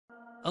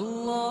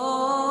اللہ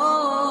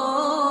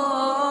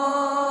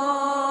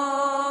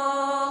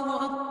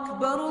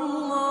اکبر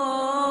اللہ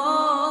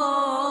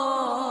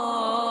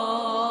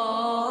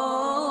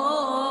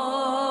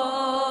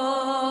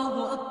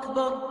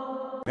اکبر۔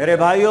 میرے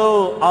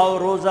بھائیو آؤ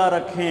روزہ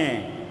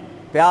رکھیں،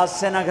 پیاس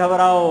سے نہ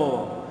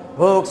گھبراؤ،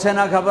 بھوک سے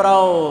نہ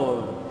گھبراؤ۔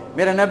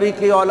 میرے نبی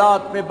کی اولاد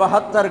پہ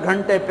 72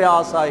 گھنٹے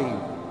پیاس آئی،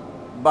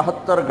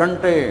 72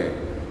 گھنٹے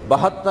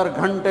 72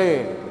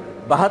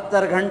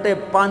 گھنٹے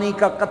پانی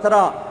کا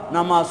قطرہ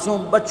نہ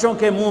معصوم بچوں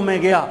کے منہ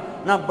میں گیا،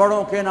 نہ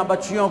بڑوں کے نہ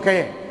بچیوں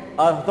کے۔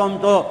 اور تم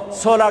تو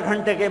 16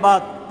 گھنٹے کے بعد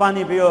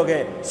پانی پیو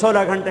گے،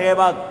 16 گھنٹے کے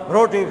بعد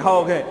روٹی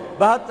کھاؤ گے،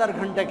 72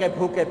 گھنٹے کے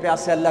بھوکے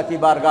پیاسے اللہ کی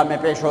بارگاہ میں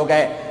پیش ہو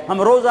گئے۔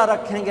 ہم روزہ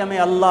رکھیں گے ہمیں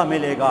اللہ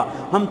ملے گا،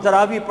 ہم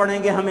تراویح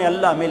پڑھیں گے ہمیں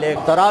اللہ ملے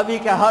گا۔ تراویح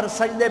کے ہر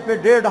سجدے پہ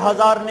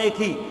 1500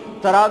 نیکی،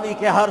 تراویح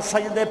کے ہر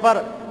سجدے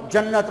پر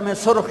جنت میں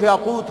سرخ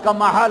یاقوت کا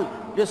محل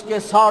جس کے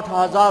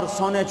 60,000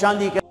 سونے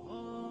چاندی کے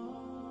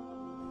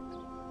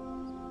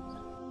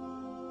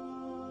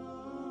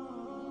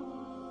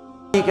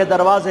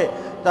دروازے،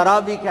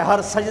 تراویح کے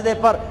ہر سجدے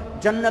پر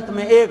جنت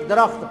میں ایک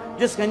درخت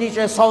جس کے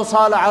نیچے 100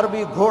 سال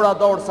عربی گھوڑا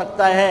دوڑ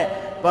سکتا ہے۔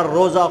 پر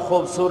روزہ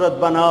خوبصورت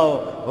بناؤ،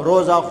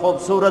 روزہ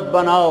خوبصورت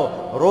بناؤ،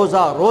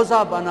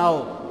 روزہ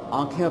بناؤ۔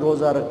 آنکھیں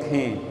روزہ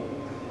رکھیں،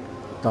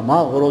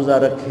 دماغ روزہ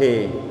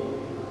رکھے،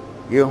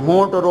 یہ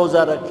ہونٹ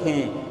روزہ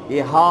رکھیں،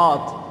 یہ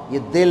ہاتھ، یہ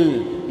دل،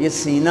 یہ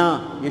سینہ،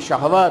 یہ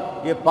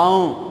شہوت، یہ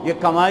پاؤں، یہ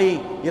کمائی،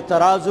 یہ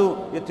ترازو،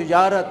 یہ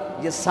تجارت،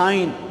 یہ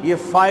سائن، یہ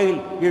فائل،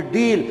 یہ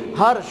ڈیل،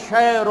 ہر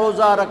شے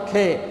روزہ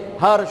رکھے،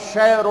 ہر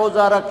شے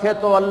روزہ رکھے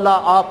تو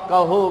اللہ آپ کا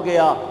ہو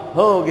گیا۔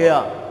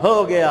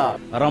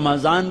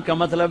 رمضان کا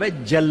مطلب ہے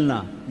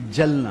جلنا،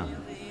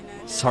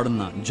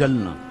 سڑنا،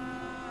 جلنا۔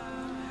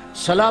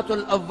 صلاۃ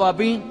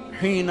الاوابین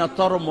حین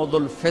ترمض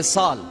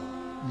الفصال،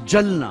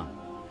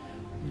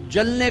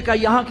 جلنے کا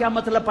یہاں کیا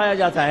مطلب پایا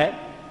جاتا ہے؟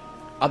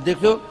 اب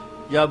دیکھو،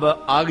 جب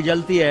آگ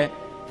جلتی ہے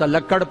تو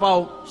لکڑ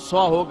پاؤ،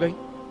 سوا ہو گئی،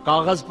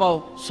 کاغذ پاؤ،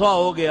 سوا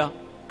ہو گیا،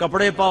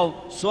 کپڑے پاؤ،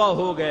 سوا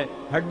ہو گئے،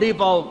 ہڈی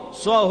پاؤ،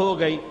 سوا ہو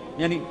گئی،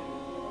 یعنی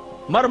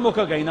مر مک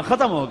گئی نا،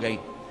 ختم ہو گئی۔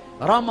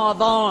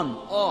 رمضان،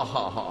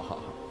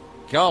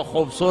 کیا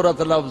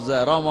خوبصورت لفظ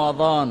ہے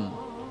رمضان۔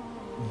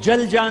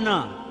 جل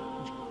جانا،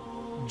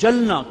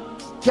 جلنا،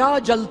 کیا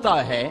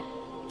جلتا ہے،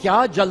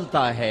 کیا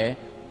جلتا ہے،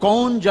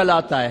 کون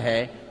جلاتا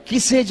ہے،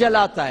 کسے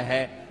جلاتا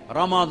ہے؟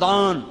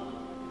 رمضان۔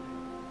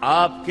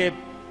 آپ کے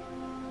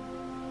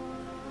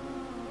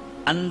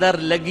اندر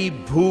لگی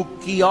بھوک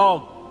کی آگ،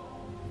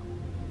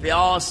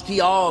 پیاس کی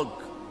آگ،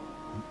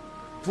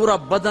 پورا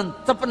بدن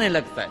تپنے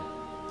لگتا ہے،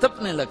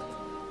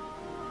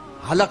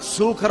 حلق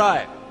سوکھ رہا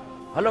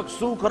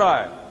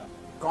ہے،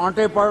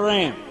 کانٹے پڑ رہے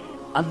ہیں،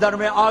 اندر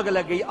میں آگ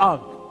لگی، آگ۔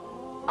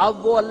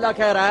 اب وہ اللہ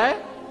کہہ رہا ہے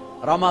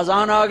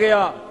رمضان آ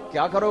گیا،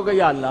 کیا کرو گے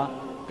یا اللہ؟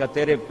 کہ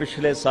تیرے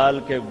پچھلے سال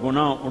کے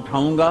گناہ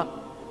اٹھاؤں گا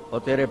اور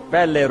تیرے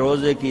پہلے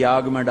روزے کی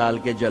آگ میں ڈال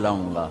کے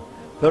جلاؤں گا،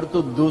 پھر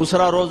تو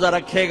دوسرا روزہ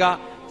رکھے گا،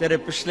 تیرے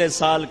پچھلے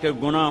سال کے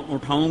گناہ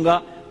اٹھاؤں گا،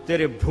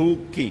 تیرے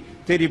بھوک کی،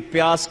 تیری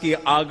پیاس کی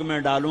آگ میں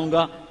ڈالوں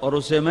گا اور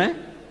اسے میں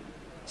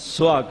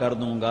سوا کر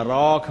دوں گا،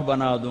 راکھ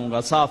بنا دوں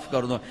گا، صاف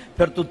کر دوں گا۔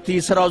 پھر تو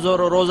تیسرا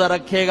روزہ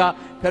رکھے گا،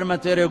 پھر میں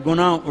تیرے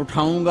گناہ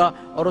اٹھاؤں گا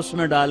اور اس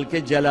میں ڈال کے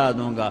جلا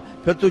دوں گا،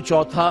 پھر تو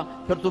چوتھا،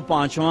 پھر تو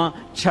پانچواں،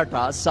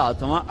 چھٹا،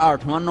 ساتواں،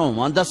 آٹھواں،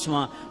 نوواں،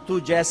 10واں، تو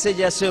جیسے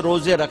جیسے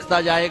روزے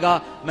رکھتا جائے گا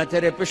میں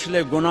تیرے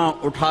پچھلے گناہ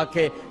اٹھا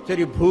کے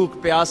تیری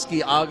بھوک پیاس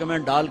کی آگ میں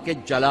ڈال کے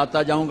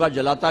جلاتا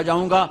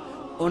جاؤں گا۔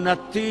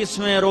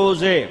 29ویں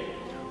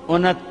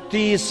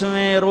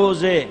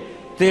روزے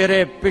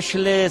تیرے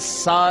پچھلے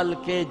سال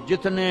کے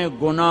جتنے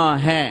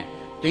گناہ ہیں،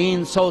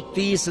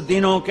 330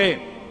 دنوں کے،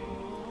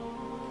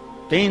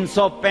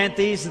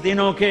 335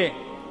 دنوں کے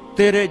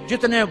تیرے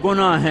جتنے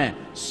گناہ ہیں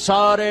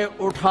سارے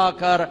اٹھا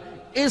کر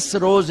اس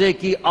روزے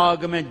کی آگ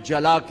میں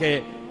جلا کے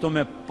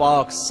تمہیں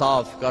پاک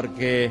صاف کر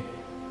کے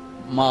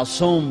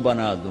معصوم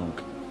بنا دوں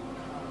گا۔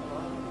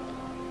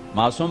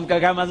 معصوم کا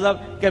کیا مطلب؟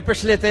 کہ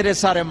پچھلے تیرے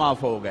سارے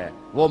معاف ہو گئے۔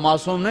 وہ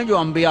معصوم نہیں جو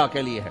انبیاء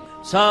کے لیے ہے،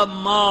 سب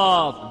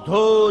معاف،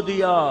 دھو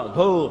دیا،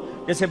 دھو۔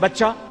 جیسے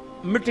بچہ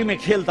مٹی میں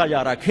کھیلتا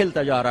جا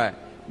رہا ہے،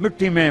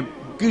 مٹی میں،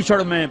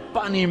 کیچڑ میں،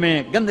 پانی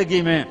میں،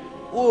 گندگی میں،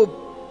 وہ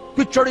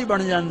کچڑی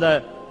بن جاندہ ہے،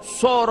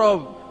 سورا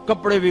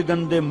کپڑے بھی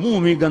گندے، منہ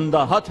بھی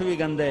گندا، ہاتھ بھی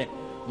گندے۔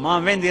 ماں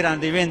ویندی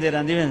رہندی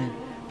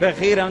پھر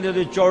خیر آندی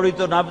تو چوڑی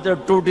تو نب تے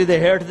ٹوٹی دے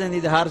ہیٹھ دیندی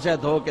تے ہر شے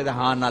دھو کے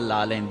ہاں نہ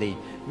لا لیندی۔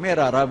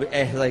 میرا رب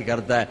ایسا ہی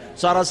کرتا ہے،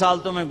 سارا سال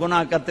تمہیں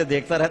گناہ کرتے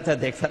دیکھتا رہتا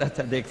ہے،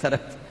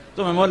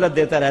 تمہیں مہلت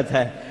دیتا رہتا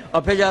ہے،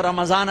 اور پھر جب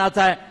رمضان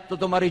آتا ہے تو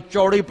تمہاری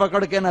چوڑی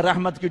پکڑ کے نہ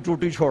رحمت کی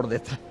ٹوٹی چھوڑ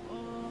دیتا ہے،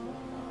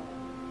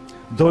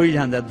 دھوئی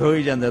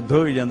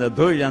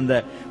جاندہ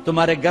ہے۔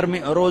 تمہارے گرمی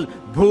روز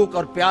بھوک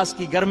اور پیاس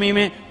کی گرمی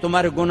میں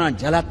تمہارے گناہ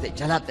جلاتے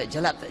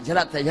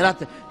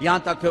یہاں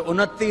تک کہ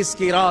 29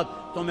 کی رات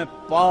تمہیں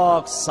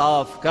پاک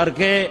صاف کر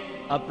کے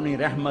اپنی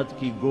رحمت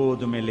کی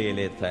گود میں لے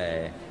لیتا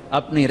ہے،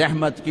 اپنی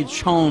رحمت کی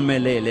چھاؤں میں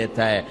لے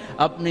لیتا ہے،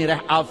 اپنی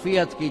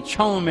عافیت کی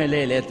چھاؤں میں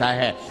لے لیتا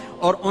ہے۔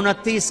 اور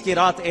 29 کی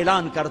رات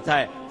اعلان کرتا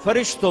ہے،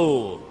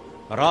 فرشتوں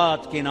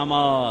رات کی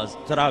نماز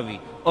تراوی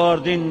اور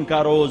دن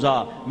کا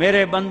روزہ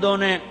میرے بندوں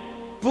نے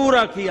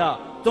پورا کیا،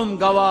 تم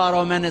گوار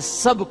ہو، میں نے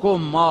سب کو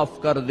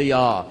معاف کر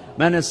دیا،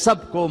 میں نے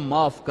سب کو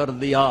معاف کر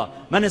دیا،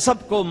 میں نے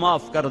سب کو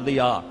معاف کر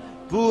دیا۔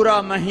 پورا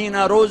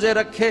مہینہ روزے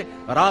رکھے،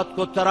 رات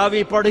کو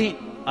تراوی پڑھی،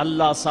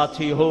 اللہ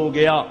ساتھی ہو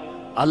گیا،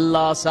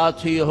 اللہ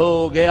ساتھی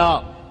ہو گیا،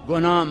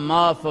 گناہ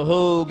معاف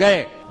ہو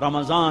گئے۔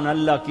 رمضان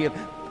اللہ کی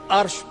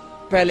عرش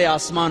پہلے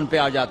آسمان پہ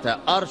آ جاتا ہے،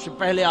 عرش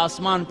پہلے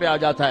آسمان پہ آ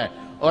جاتا ہے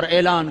اور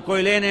اعلان،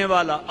 کوئی لینے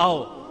والا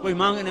آؤ، کوئی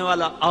مانگنے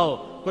والا آؤ،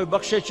 کوئی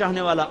بخشش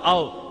چاہنے والا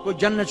آؤ، کوئی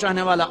جنت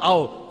چاہنے والا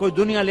آؤ، کوئی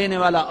دنیا لینے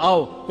والا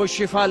آؤ، کوئی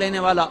شفا لینے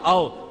والا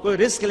آؤ، کوئی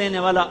رزق لینے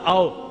والا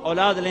آؤ،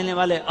 اولاد لینے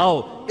والے آؤ،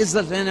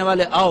 عزت لینے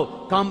والے آؤ،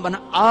 کام بنا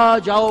آ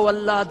جاؤ،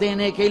 اللہ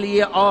دینے کے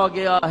لیے آ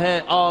گیا ہے،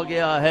 آ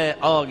گیا ہے،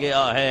 آ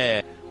گیا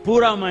ہے۔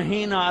 پورا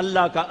مہینہ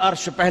اللہ کا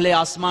عرش پہلے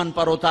آسمان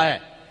پر ہوتا ہے،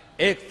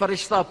 ایک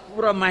فرشتہ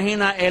پورا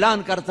مہینہ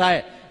اعلان کرتا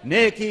ہے،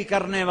 نیکی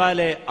کرنے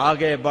والے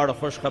آگے بڑھ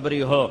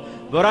خوشخبری ہو،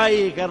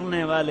 برائی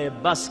کرنے والے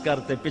بس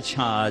کرتے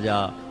پیچھا آ جا،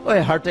 اوے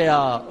ہٹیا،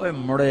 اوے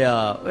مڑیا،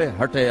 اوے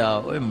ہٹیا،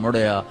 اوے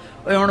مڑیا،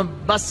 اوے ہن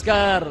بس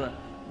کر،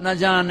 نہ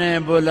جانے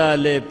بلا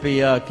لے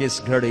پیا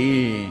کس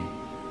گھڑی،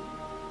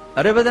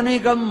 ارے پتہ نہیں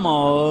کب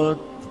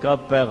موت کا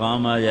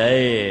پیغام آ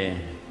جائے،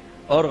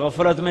 اور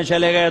غفلت میں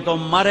چلے گئے تو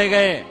مارے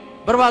گئے،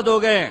 برباد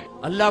ہو گئے۔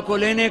 اللہ کو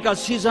لینے کا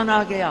سیزن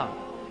آ گیا،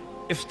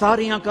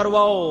 افطاریاں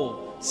کرواؤ،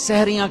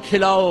 سحریاں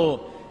کھلاؤ،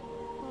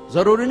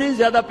 ضروری نہیں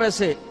زیادہ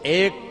پیسے،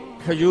 ایک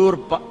کھجور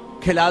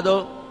کھلا دو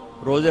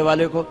روزے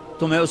والے کو،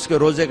 تمہیں اس کے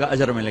روزے کا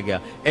اجر مل گیا،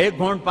 ایک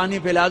گھونٹ پانی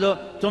پلا دو،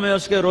 تمہیں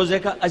اس کے روزے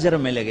کا اجر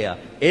مل گیا،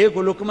 ایک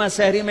لقمہ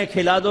سحری میں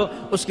کھلا دو،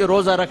 اس کے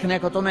روزہ رکھنے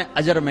کو تمہیں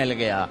اجر مل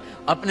گیا۔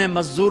 اپنے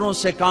مزدوروں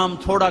سے کام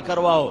تھوڑا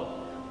کرواؤ،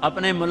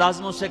 اپنے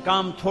ملازموں سے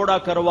کام تھوڑا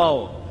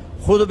کرواؤ،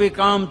 خود بھی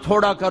کام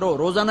تھوڑا کرو،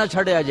 روزہ نہ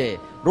چھڑے آجے،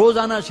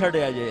 روزہ نہ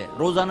چھڑے آجے،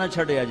 روزہ نہ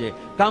چھڑے آجے،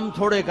 کام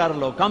تھوڑے کر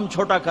لو، کام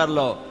چھوٹا کر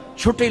لو،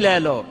 چھٹی لے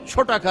لو،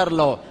 چھوٹا کر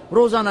لو،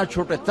 روزہ نہ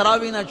چھوٹے،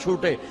 تراوی نہ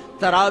چھوٹے۔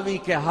 تراوی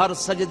کے ہر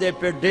سجدے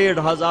پہ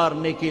 1500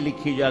 نیکی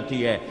لکھی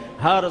جاتی ہے،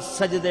 ہر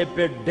سجدے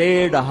پہ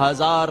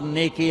 1500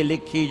 نیکی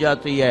لکھی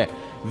جاتی ہے۔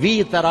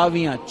 20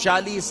 تراویاں،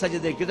 40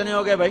 سجدے، کتنے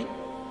ہو گئے بھائی؟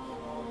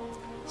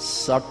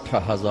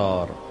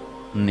 60,000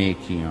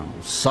 نیکیاں،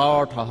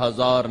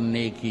 60,000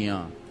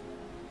 نیکیاں۔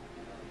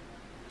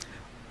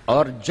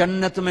 اور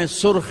جنت میں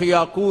سرخ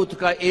یاقوت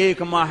کا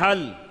ایک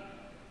محل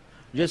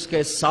جس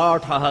کے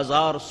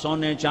 60,000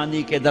 سونے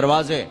چاندی کے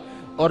دروازے،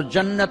 اور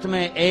جنت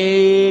میں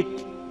ایک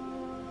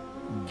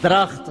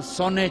درخت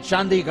سونے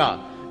چاندی کا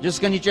جس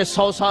کے نیچے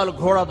 100 سال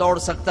گھوڑا دوڑ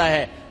سکتا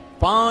ہے،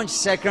 5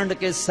 سیکنڈ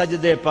کے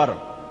سجدے پر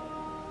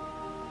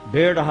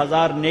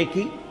 1500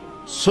 نیکی،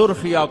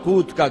 سرخ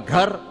یاقوت کا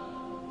گھر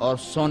اور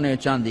سونے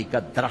چاندی کا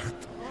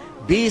درخت۔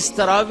 20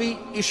 تراوی،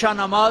 عشاء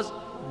نماز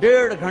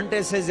 1.5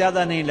 گھنٹے سے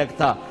زیادہ نہیں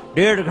لگتا،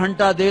 1.5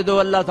 گھنٹہ دے دو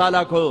اللہ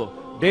تعالیٰ کو،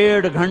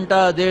 1.5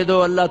 گھنٹہ دے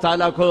دو اللہ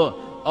تعالیٰ کو،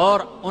 اور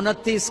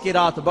 29 کی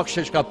رات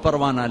بخشش کا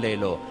پروانہ لے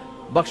لو،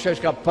 بخشش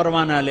کا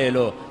پروانہ لے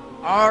لو۔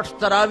 8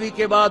 تراوی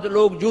کے بعد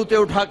لوگ جوتے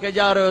اٹھا کے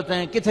جا رہے ہوتے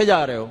ہیں، کتنے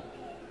جا رہے ہو؟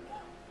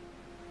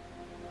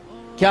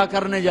 کیا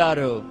کرنے جا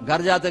رہے ہو؟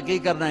 گھر جاتے کی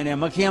کرنا ہے؟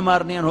 مکھیاں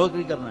مارنی ہیں، ہو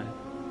کی کرنا ہے؟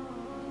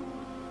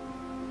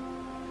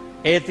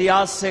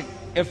 احتیاط سے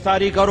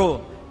افطاری کرو،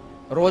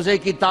 روزے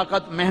کی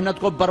طاقت محنت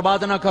کو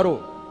برباد نہ کرو۔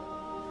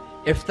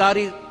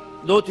 افطاری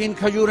 2-3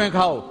 کھجوریں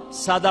کھاؤ،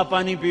 سادہ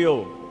پانی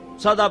پیو،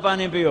 سادہ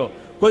پانی پیو،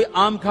 کوئی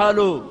آم کھا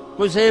لو،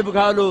 کوئی سیب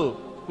کھا لو،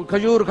 کوئی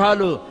کھجور کھا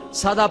لو،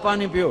 سادہ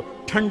پانی پیو،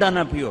 ٹھنڈا نہ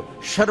پیو،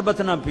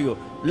 شربت نہ پیو،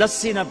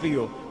 لسی نہ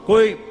پیو،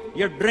 کوئی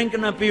یہ ڈرنک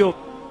نہ پیو،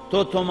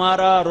 تو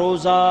تمہارا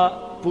روزہ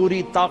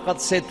پوری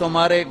طاقت سے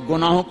تمہارے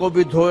گناہوں کو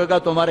بھی دھوئے گا،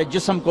 تمہارے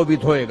جسم کو بھی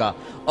دھوئے گا،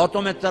 اور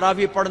تمہیں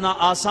تراویح پڑھنا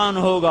آسان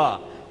ہوگا۔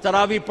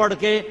 تراویح پڑھ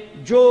کے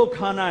جو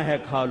کھانا ہے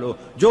کھا لو،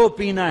 جو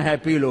پینا ہے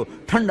پی لو،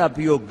 ٹھنڈا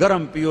پیو،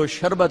 گرم پیو،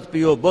 شربت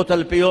پیو،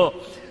 بوتل پیو،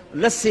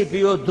 لسی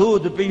پیو،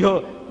 دودھ پیو،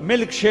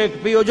 ملک شیک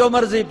پیو، جو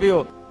مرضی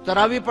پیو۔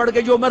 تراویح پڑھ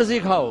کے جو مرضی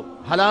کھاؤ،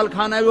 حلال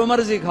کھانا ہے وہ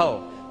مرضی کھاؤ۔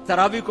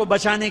 تراویح کو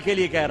بچانے کے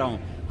لیے کہہ رہا ہوں،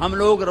 ہم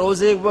لوگ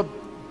روزے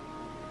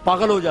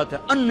پاگل ہو جاتے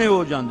ہیں، انے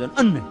ہو جاندے ہیں،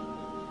 انے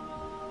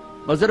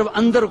بس صرف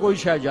اندر کوئی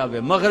شے جاوے،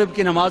 مغرب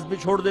کی نماز بھی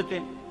چھوڑ دیتے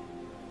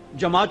ہیں،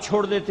 جماعت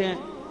چھوڑ دیتے ہیں،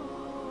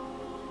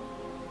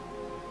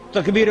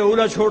 تکبیر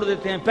اولیٰ چھوڑ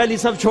دیتے ہیں، پہلی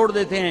صف چھوڑ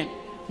دیتے ہیں۔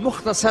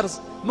 مختصر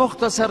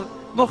مختصر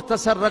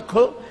مختصر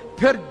رکھو،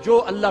 پھر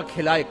جو اللہ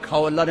کھلائے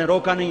کھاؤ، اللہ نے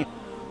روکا نہیں۔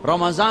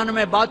 رمضان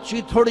میں بات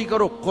چیت تھوڑی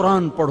کرو،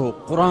 قرآن پڑھو،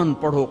 قرآن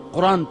پڑھو،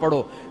 قرآن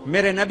پڑھو۔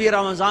 میرے نبی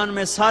رمضان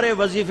میں سارے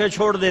وظیفے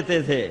چھوڑ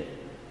دیتے تھے،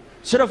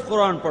 صرف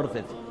قرآن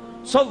پڑھتے تھے،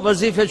 سب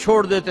وظیفے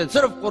چھوڑ دیتے تھے،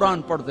 صرف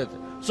قرآن پڑھتے تھے،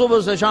 صبح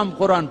سے شام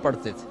قرآن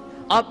پڑھتے تھے۔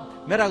 اب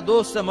میرا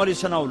دوست ہے مولوی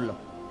ثناء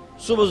اللہ،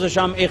 صبح سے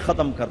شام ایک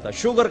ختم کرتا ہے،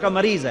 شوگر کا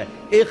مریض ہے،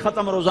 ایک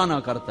ختم روزانہ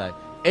کرتا ہے،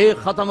 ایک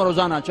ختم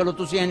روزانہ۔ چلو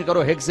تسی این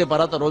کرو، ہیک سے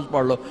پڑھا تو روز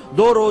پڑھ لو،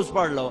 2 روز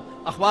پڑھ لو،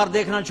 اخبار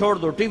دیکھنا چھوڑ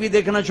دو، ٹی وی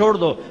دیکھنا چھوڑ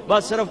دو،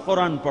 بس صرف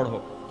قرآن پڑھو،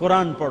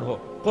 قرآن پڑھو،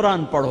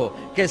 قرآن پڑھو،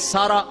 کہ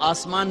سارا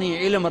آسمانی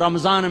علم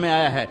رمضان میں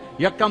آیا ہے۔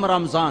 یکم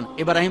رمضان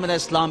ابراہیم علیہ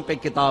السلام پہ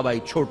کتاب آئی،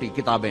 چھوٹی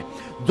کتابیں،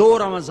 2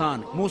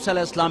 رمضان موسیٰ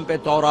علیہ السلام پہ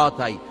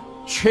تورات آئی،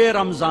 6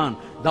 رمضان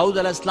दाऊद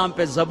अलैहिस्सलाम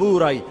पे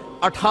ज़बूर आई,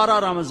 18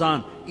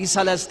 रमजान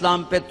ईसा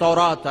अलैहिस्सलाम पे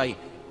तौरात आई,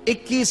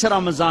 21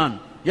 रमजान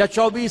या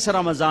 24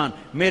 रमजान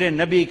मेरे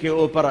नबी के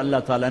ऊपर अल्लाह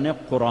ताला ने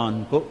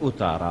कुरान को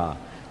उतारा।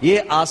 ये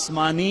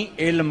आसमानी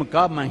इल्म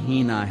का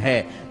महीना है,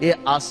 ये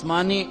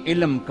आसमानी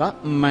इल्म का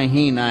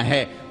महीना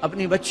है।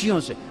 अपनी बच्चियों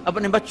से,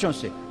 अपने बच्चों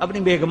से, अपनी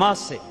बेगमात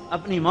से,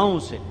 अपनी माओं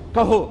से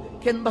कहो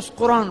कि बस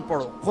कुरान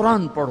पढ़ो,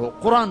 कुरान पढ़ो,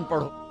 कुरान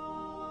पढ़ो।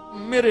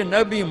 मेरे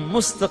नबी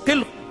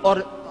मुस्तकिल, और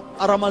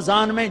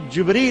रमजान में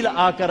जिब्रील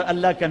आकर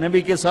अल्लाह के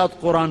नबी के साथ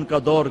कुरान का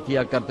दौर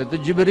किया करते थे।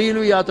 जिब्रील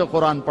भी आते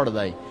कुरान पढ़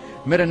दाई,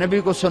 मेरे नबी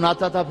को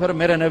सुनाता था, फिर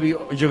मेरे नबी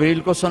जिब्रील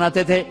को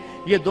सुनाते थे।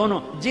 ये दोनों,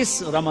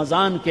 जिस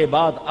रमजान के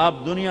बाद आप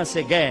दुनिया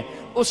से गए,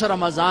 उस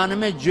रमजान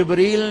में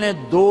जिब्रील ने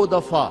 2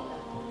 दफा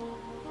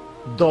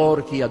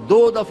दौर किया,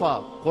 2 दफा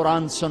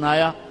कुरान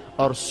सुनाया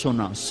और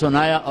सुना,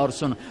 सुनाया और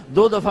सुना।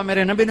 2 दफा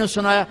मेरे नबी ने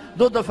सुनाया,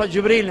 2 दफा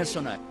जिब्रील ने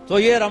सुनाया। तो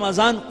ये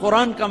रमजान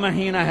कुरान का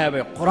महीना है,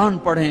 वे कुरान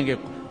पढ़ेंगे।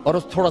 और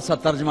थोड़ा सा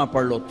तर्जमा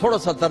पढ़ लो, थोड़ा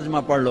सा तर्जमा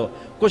पढ़ लो,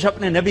 कुछ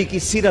अपने नबी की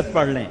सीरत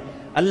पढ़ लें।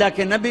 अल्लाह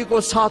के नबी को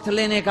साथ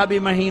लेने का भी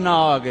महीना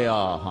आ गया।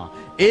 हाँ,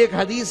 एक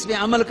हदीस में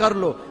अमल कर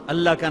लो,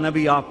 अल्लाह का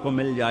नबी आपको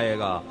मिल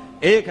जाएगा।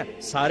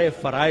 एक सारे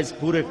फराइज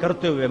पूरे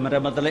करते हुए, मेरा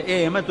मतलब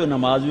ये मैं तो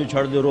नमाज भी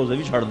छोड़ दो, रोजे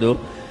भी छोड़ दो,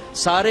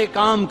 सारे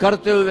काम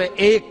करते हुए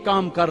एक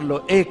काम कर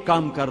लो, एक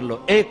काम कर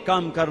लो, एक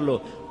काम कर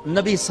लो,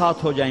 नबी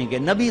साथ हो जाएंगे,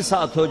 नबी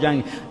साथ हो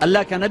जाएंगे।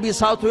 अल्लाह के नबी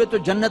साथ हुए तो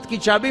जन्नत की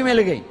चाबी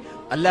मिल गई,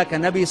 अल्लाह के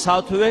नबी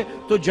साथ हुए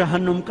तो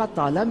जहन्नुम का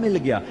ताला मिल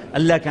गया,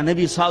 अल्लाह के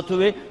नबी साथ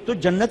हुए तो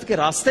जन्नत के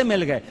रास्ते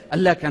मिल गए,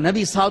 अल्लाह के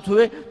नबी साथ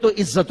हुए तो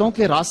इज्जतों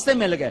के रास्ते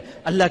मिल गए,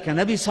 अल्लाह के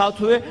नबी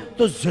साथ हुए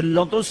तो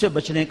जिल्लतों से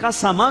बचने का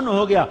सामान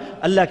हो गया,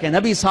 अल्लाह के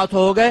नबी साथ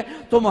हो गए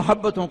तो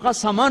मोहब्बतों का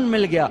सामान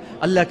मिल गया,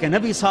 अल्लाह के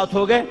नबी साथ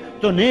हो गए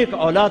तो नेक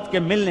औलाद के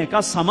मिलने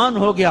का सामान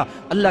हो गया,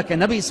 अल्लाह के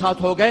नबी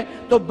साथ हो गए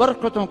तो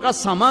बरकतों का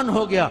सामान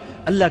हो गया,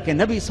 अल्लाह के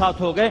नबी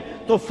साथ हो गए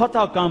तो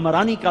फतह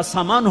कामरानी का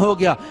सामान हो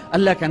गया,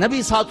 अल्लाह के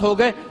नबी साथ हो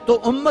गए तो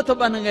उम्मत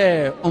बन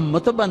गए,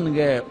 उम्मत बन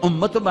गए,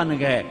 उम्मत बन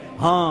गए।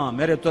 हाँ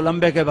मेरे तो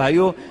लंबे के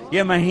भाइयों,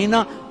 ये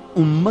महीना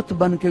उम्मत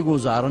बन के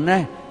गुजारना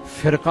है,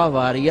 फिरका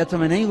वारियत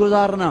में नहीं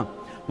गुजारना,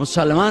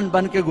 मुसलमान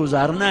बन के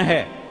गुजारना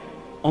है,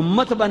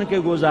 उम्मत बन के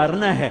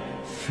गुजारना है,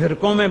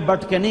 फिरकों में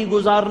बट के नहीं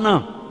गुजारना।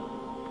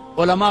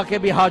 उलमा के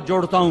भी हाथ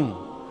जोड़ता हूं,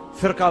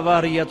 फिरका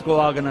वारियत को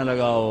आग न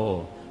लगाओ,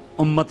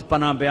 उम्मत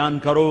पना बयान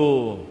करो,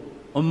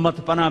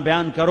 उम्मत पना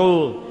बयान करो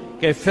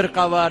कि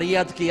फिरका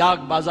वारियत की आग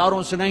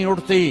बाजारों से नहीं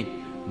उठती,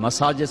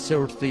 मसाजिद से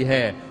उठती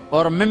है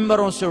और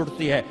मिंबरों से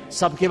उठती है।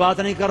 सबकी बात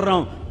नहीं कर रहा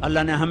हूं,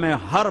 अल्लाह ने हमें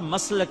हर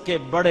मसलक के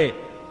बड़े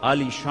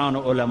आलीशान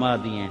उलमा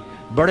दिए,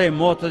 बड़े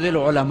मोतदिल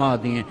उलमा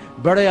दिए,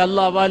 बड़े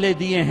अल्लाह वाले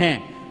दिए हैं।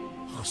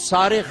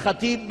 सारे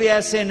खतीब भी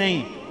ऐसे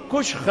नहीं,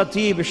 कुछ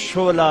खतीब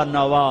शोला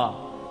नवा,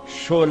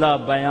 शोला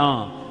बयां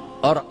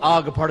और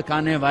आग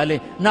भड़काने वाले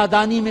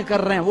नादानी में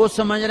कर रहे हैं, वो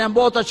समझ रहे हैं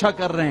बहुत अच्छा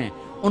कर रहे हैं,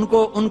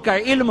 उनको उनका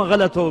इल्म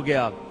गलत हो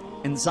गया।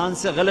 इंसान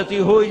से गलती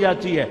हो ही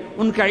जाती है,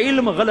 उनका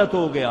इल्म गलत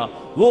हो गया,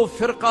 वो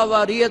फिरका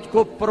वारियत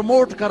को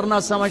प्रमोट करना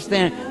समझते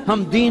हैं।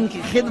 हम दीन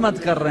की खिदमत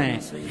कर रहे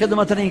हैं,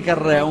 खिदमत नहीं कर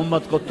रहे हैं,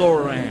 उम्मत को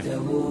तोड़ रहे हैं।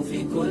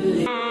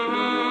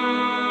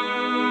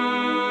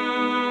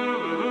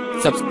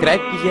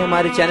 सब्सक्राइब कीजिए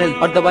हमारे चैनल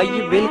और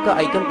दबाइए बेल का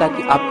आइकन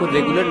ताकि आपको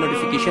रेगुलर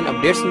नोटिफिकेशन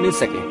अपडेट्स मिल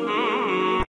सके।